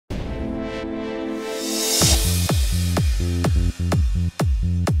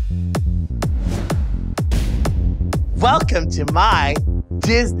Welcome to my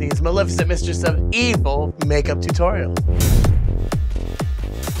Disney's Maleficent Mistress of Evil makeup tutorial.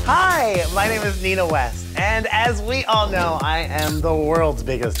 Hi, my name is Nina West, and as we all know, I am the world's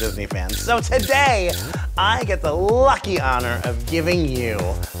biggest Disney fan. So today, I get the lucky honor of giving you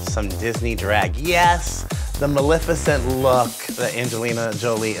some Disney drag. Yes, the Maleficent look that Angelina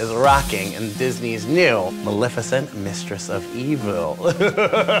Jolie is rocking in Disney's new Maleficent Mistress of Evil.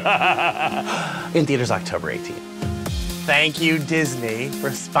 In theaters October 18th. Thank you, Disney,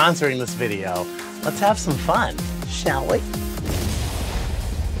 for sponsoring this video. Let's have some fun, shall we?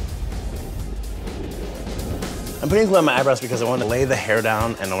 I'm putting glue on my eyebrows because I want to lay the hair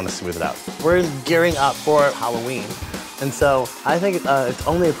down and I want to smooth it out. We're gearing up for Halloween. And so I think it's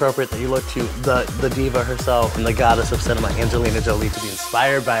only appropriate that you look to the diva herself and the goddess of cinema, Angelina Jolie, to be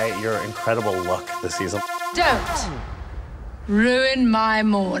inspired by your incredible look this season. Don't ruin my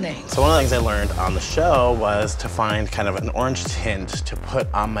morning. So one of the things I learned on the show was to find kind of an orange tint to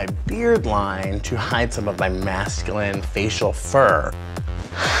put on my beard line to hide some of my masculine facial fur.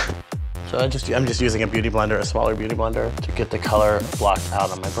 So I'm just using a beauty blender, a smaller beauty blender, to get the color blocked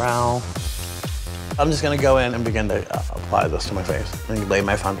out on my brow. I'm just gonna go in and begin to apply this to my face and lay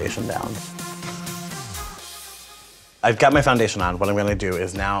my foundation down. I've got my foundation on. What I'm gonna do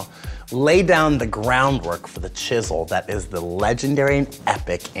is now lay down the groundwork for the chisel that is the legendary and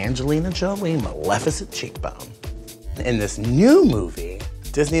epic Angelina Jolie Maleficent cheekbone. In this new movie,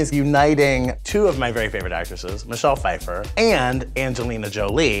 Disney is uniting two of my very favorite actresses, Michelle Pfeiffer and Angelina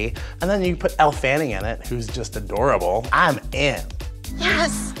Jolie, and then you put Elle Fanning in it, who's just adorable. I'm in.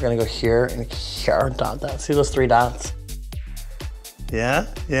 Yes. We're gonna go here and here, dot that. See those three dots? Yeah.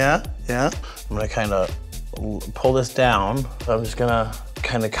 I'm gonna kind of pull this down. So I'm just gonna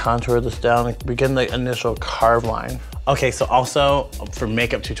kind of contour this down and begin the initial carve line. Okay, so also for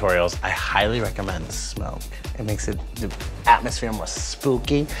makeup tutorials, I highly recommend smoke. It makes the atmosphere more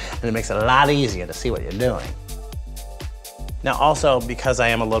spooky, and it makes it a lot easier to see what you're doing. Now also, because I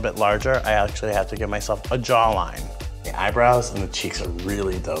am a little bit larger, I actually have to give myself a jawline. The eyebrows and the cheeks are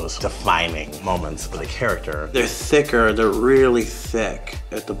really those defining moments of the character. They're thicker, they're really thick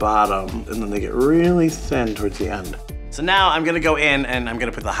at the bottom, and then they get really thin towards the end. So now I'm gonna go in and I'm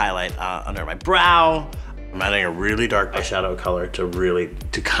gonna put the highlight under my brow. I'm adding a really dark eyeshadow color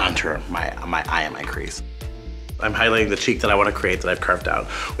to contour my eye and my crease. I'm highlighting the cheek that I wanna create that I've carved out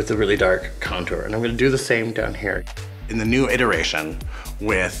with a really dark contour. And I'm gonna do the same down here. In the new iteration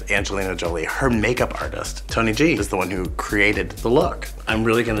with Angelina Jolie, her makeup artist, Tony G, is the one who created the look. I'm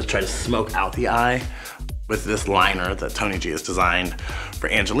really gonna try to smoke out the eye with this liner that Tony G has designed for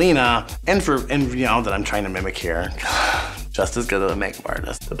Angelina and you know, that I'm trying to mimic here. Just as good as a makeup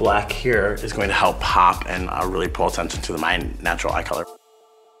artist. The black here is going to help pop and really pull attention to my natural eye color.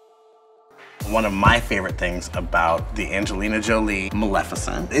 One of my favorite things about the Angelina Jolie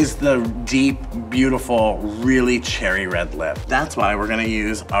Maleficent is the deep, beautiful, really cherry red lip. That's why we're gonna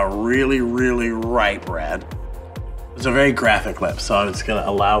use a really, really ripe red. It's a very graphic lip, so it's gonna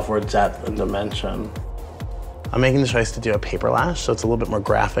allow for depth and dimension. I'm making the choice to do a paper lash, so it's a little bit more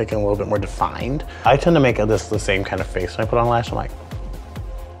graphic and a little bit more defined. I tend to make this the same kind of face when I put on lash. I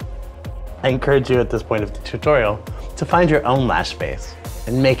encourage you at this point of the tutorial to find your own lash face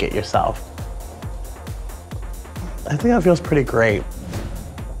and make it yourself. I think that feels pretty great.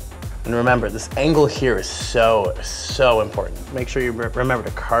 And remember, this angle here is so important. Make sure you remember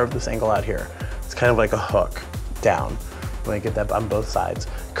to carve this angle out here. It's kind of like a hook down. When I get that on both sides,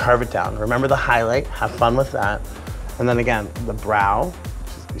 carve it down. Remember the highlight, have fun with that. And then again, the brow.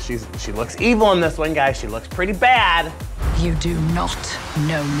 She looks evil in this one, guys. She looks pretty bad. You do not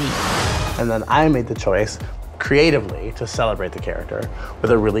know me. And then I made the choice creatively to celebrate the character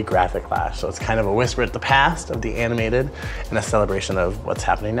with a really graphic lash. So it's kind of a whisper at the past of the animated and a celebration of what's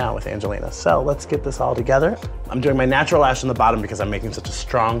happening now with Angelina. So let's get this all together. I'm doing my natural lash on the bottom because I'm making such a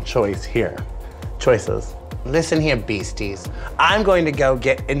strong choice here. Choices. Listen here, beasties. I'm going to go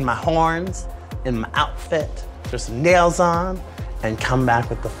get in my horns, in my outfit, throw some nails on, and come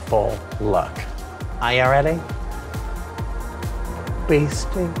back with the full look. Are you ready?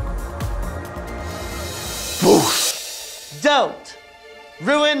 Beastie. Boof. Don't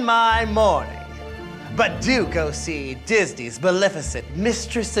ruin my morning, but do go see Disney's Maleficent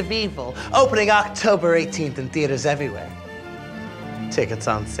Mistress of Evil, opening October 18th in theaters everywhere. Tickets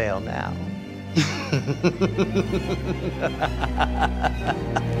on sale now.